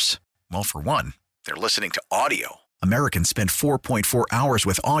ears? Well, for one, they're listening to audio. Americans spend 4.4 hours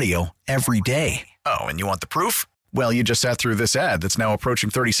with audio every day. Oh, and you want the proof? Well, you just sat through this ad that's now approaching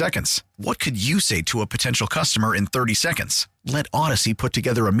 30 seconds. What could you say to a potential customer in 30 seconds? Let Odyssey put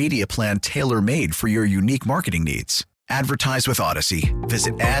together a media plan tailor-made for your unique marketing needs. Advertise with Odyssey.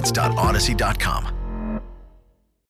 Visit ads.odyssey.com.